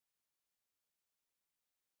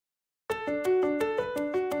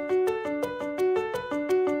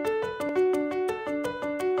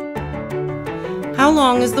How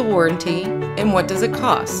long is the warranty, and what does it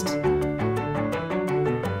cost?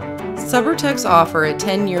 Suburtex offer a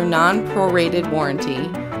 10-year non-prorated warranty,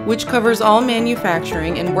 which covers all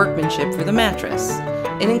manufacturing and workmanship for the mattress.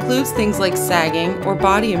 It includes things like sagging or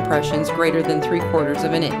body impressions greater than 3/4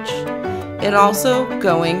 of an inch. It also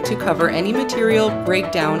going to cover any material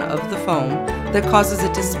breakdown of the foam that causes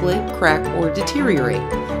it to split, crack, or deteriorate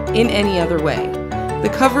in any other way.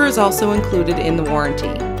 The cover is also included in the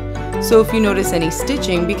warranty. So if you notice any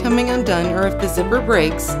stitching becoming undone or if the zipper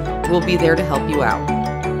breaks, we'll be there to help you out.